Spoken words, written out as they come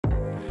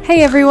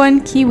Hey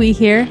everyone, Kiwi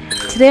here.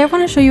 Today I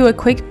want to show you a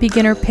quick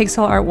beginner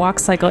pixel art walk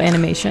cycle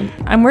animation.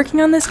 I'm working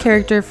on this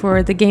character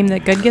for the game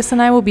that Goodgus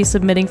and I will be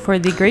submitting for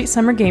the Great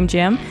Summer Game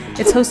Jam.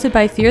 It's hosted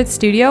by Firith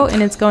Studio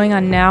and it's going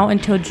on now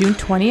until June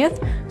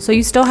 20th, so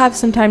you still have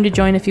some time to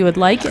join if you would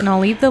like, and I'll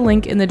leave the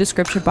link in the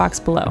description box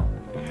below.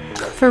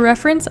 For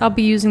reference, I'll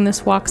be using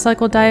this walk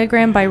cycle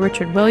diagram by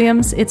Richard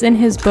Williams. It's in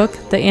his book,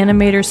 The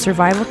Animator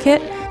Survival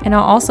Kit, and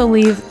I'll also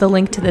leave the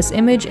link to this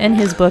image and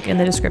his book in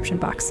the description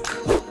box.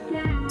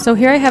 So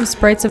here I have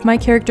sprites of my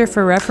character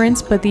for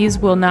reference, but these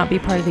will not be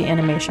part of the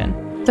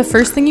animation. The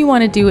first thing you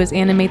want to do is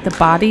animate the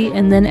body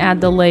and then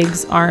add the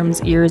legs, arms,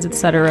 ears,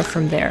 etc.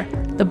 from there.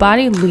 The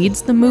body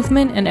leads the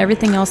movement and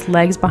everything else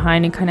lags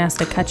behind and kind of has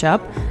to catch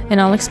up, and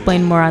I'll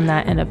explain more on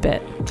that in a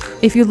bit.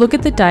 If you look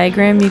at the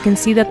diagram, you can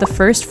see that the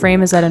first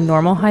frame is at a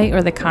normal height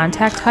or the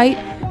contact height,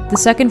 the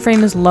second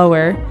frame is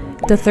lower,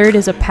 the third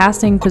is a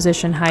passing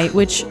position height,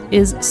 which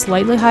is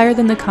slightly higher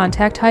than the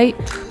contact height,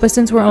 but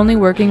since we're only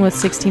working with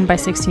 16 by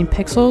 16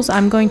 pixels,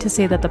 I'm going to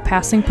say that the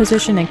passing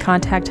position and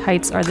contact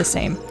heights are the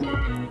same.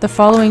 The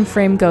following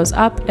frame goes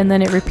up and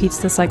then it repeats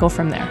the cycle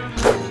from there.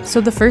 So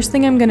the first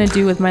thing I'm going to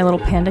do with my little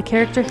panda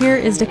character here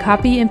is to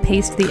copy and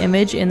paste the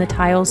image in the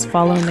tiles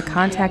following the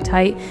contact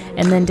height,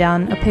 and then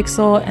down a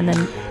pixel, and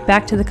then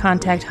back to the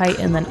contact height,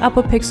 and then up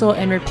a pixel,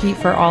 and repeat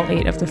for all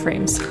 8 of the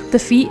frames. The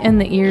feet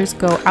and the ears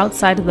go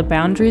outside of the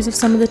boundaries of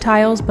some of the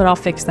tiles, but I'll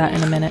fix that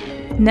in a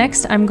minute.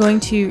 Next, I'm going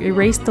to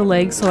erase the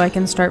legs so I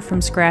can start from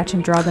scratch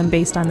and draw them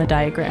based on the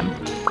diagram.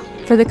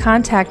 For the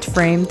contact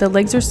frame, the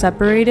legs are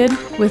separated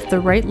with the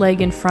right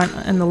leg in front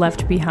and the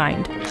left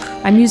behind.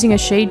 I'm using a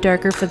shade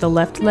darker for the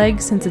left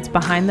leg since it's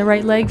behind the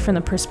right leg from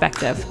the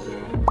perspective.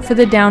 For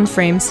the down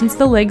frame, since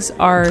the legs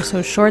are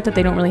so short that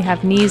they don't really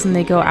have knees and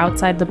they go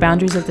outside the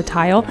boundaries of the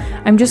tile,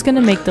 I'm just going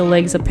to make the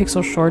legs a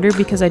pixel shorter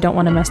because I don't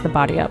want to mess the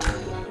body up.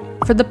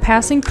 For the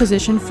passing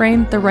position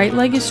frame, the right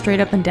leg is straight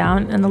up and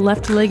down and the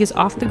left leg is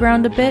off the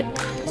ground a bit.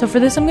 So for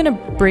this I'm going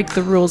to break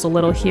the rules a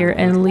little here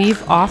and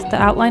leave off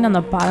the outline on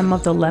the bottom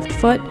of the left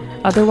foot,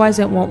 otherwise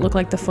it won't look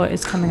like the foot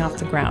is coming off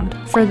the ground.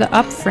 For the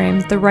up frame,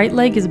 the right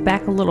leg is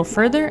back a little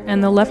further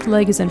and the left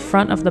leg is in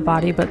front of the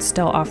body but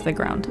still off the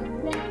ground.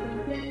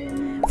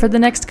 For the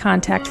next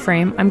contact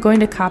frame, I'm going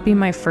to copy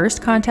my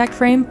first contact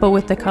frame but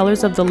with the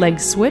colors of the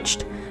legs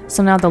switched,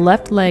 so now the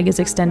left leg is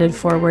extended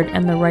forward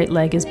and the right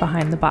leg is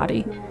behind the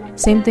body.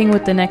 Same thing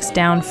with the next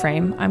down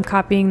frame. I'm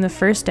copying the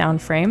first down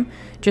frame,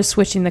 just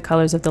switching the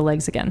colors of the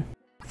legs again.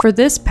 For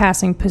this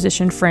passing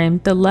position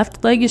frame, the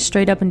left leg is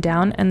straight up and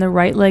down and the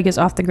right leg is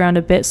off the ground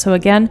a bit, so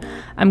again,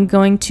 I'm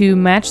going to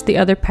match the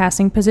other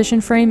passing position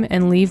frame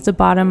and leave the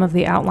bottom of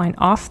the outline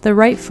off the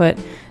right foot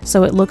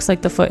so it looks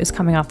like the foot is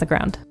coming off the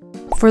ground.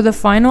 For the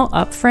final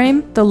up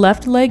frame, the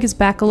left leg is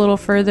back a little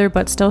further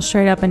but still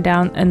straight up and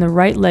down, and the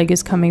right leg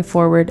is coming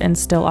forward and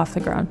still off the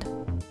ground.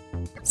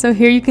 So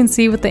here you can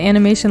see what the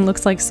animation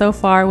looks like so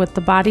far with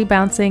the body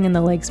bouncing and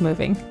the legs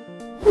moving.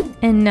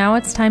 And now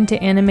it's time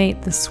to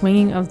animate the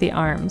swinging of the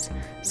arms.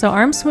 So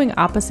arms swing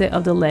opposite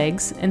of the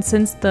legs, and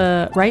since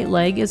the right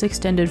leg is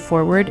extended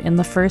forward in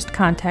the first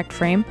contact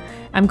frame,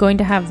 I'm going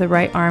to have the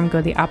right arm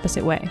go the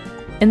opposite way.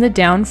 In the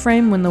down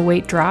frame, when the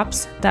weight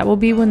drops, that will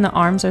be when the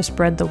arms are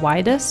spread the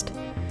widest.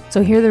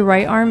 So here the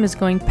right arm is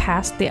going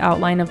past the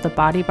outline of the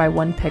body by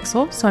 1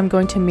 pixel, so I'm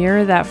going to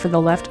mirror that for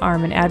the left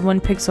arm and add 1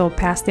 pixel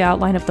past the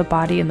outline of the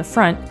body in the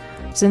front,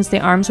 since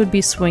the arms would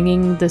be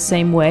swinging the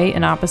same way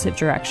in opposite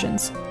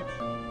directions.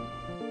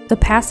 The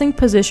passing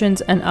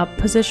positions and up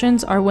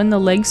positions are when the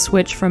legs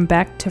switch from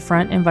back to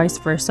front and vice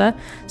versa,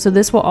 so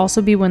this will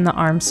also be when the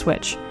arms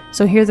switch.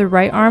 So here the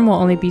right arm will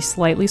only be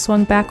slightly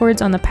swung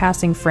backwards on the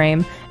passing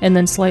frame and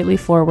then slightly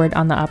forward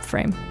on the up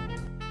frame.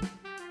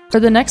 For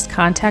the next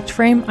contact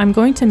frame, I'm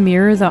going to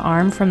mirror the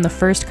arm from the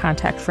first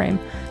contact frame,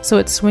 so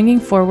it's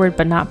swinging forward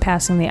but not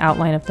passing the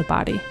outline of the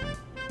body.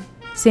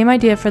 Same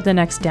idea for the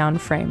next down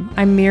frame.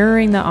 I'm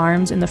mirroring the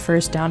arms in the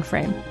first down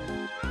frame.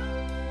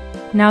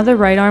 Now the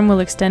right arm will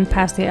extend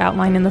past the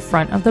outline in the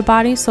front of the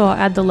body, so I'll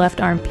add the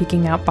left arm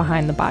peeking out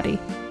behind the body.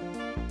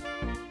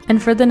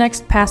 And for the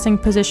next passing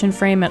position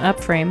frame and up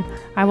frame,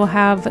 I will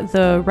have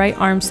the right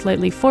arm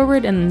slightly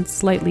forward and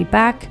slightly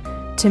back,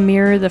 to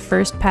mirror the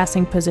first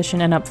passing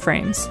position and up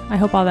frames. I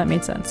hope all that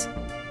made sense.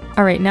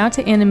 Alright, now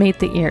to animate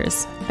the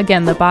ears.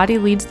 Again, the body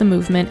leads the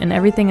movement and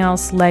everything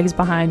else lags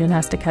behind and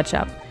has to catch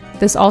up.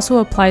 This also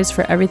applies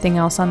for everything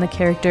else on the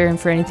character and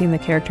for anything the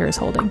character is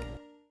holding.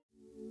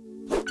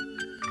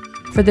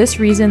 For this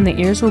reason, the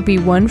ears will be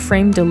 1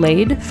 frame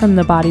delayed from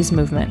the body's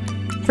movement.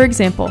 For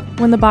example,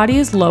 when the body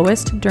is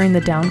lowest during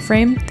the down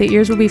frame, the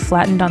ears will be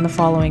flattened on the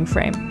following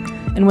frame.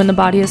 And when the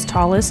body is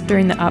tallest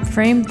during the up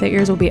frame, the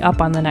ears will be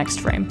up on the next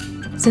frame.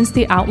 Since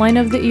the outline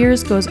of the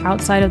ears goes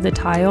outside of the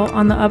tile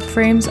on the up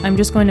frames, I'm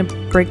just going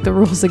to break the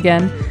rules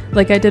again,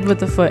 like I did with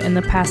the foot in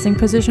the passing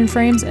position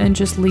frames, and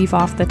just leave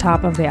off the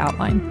top of the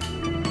outline.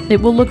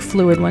 It will look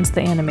fluid once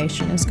the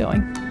animation is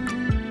going.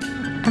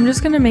 I'm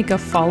just going to make a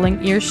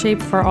falling ear shape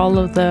for all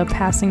of the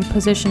passing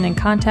position and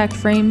contact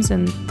frames,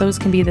 and those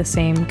can be the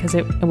same because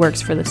it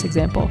works for this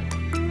example.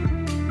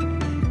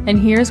 And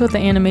here's what the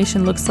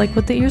animation looks like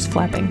with the ears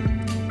flapping.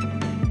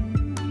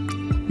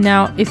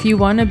 Now, if you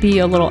want to be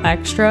a little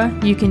extra,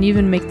 you can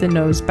even make the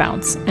nose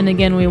bounce. And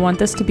again, we want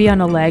this to be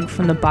on a lag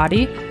from the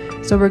body.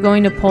 So we're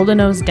going to pull the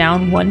nose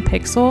down 1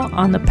 pixel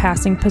on the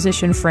passing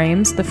position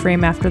frames. The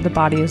frame after the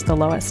body is the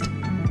lowest.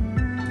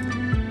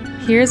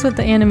 Here's what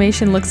the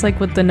animation looks like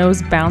with the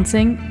nose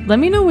bouncing. Let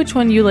me know which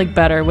one you like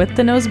better, with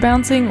the nose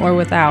bouncing or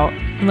without.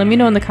 And let me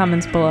know in the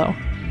comments below.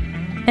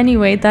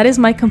 Anyway, that is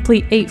my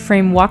complete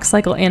 8-frame walk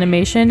cycle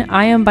animation.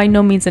 I am by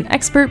no means an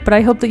expert, but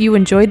I hope that you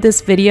enjoyed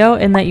this video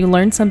and that you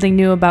learned something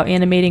new about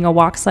animating a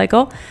walk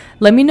cycle.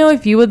 Let me know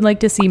if you would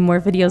like to see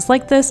more videos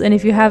like this, and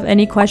if you have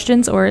any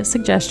questions or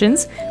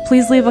suggestions,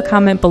 please leave a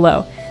comment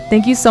below.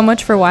 Thank you so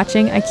much for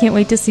watching. I can't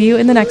wait to see you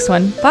in the next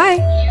one.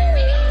 Bye!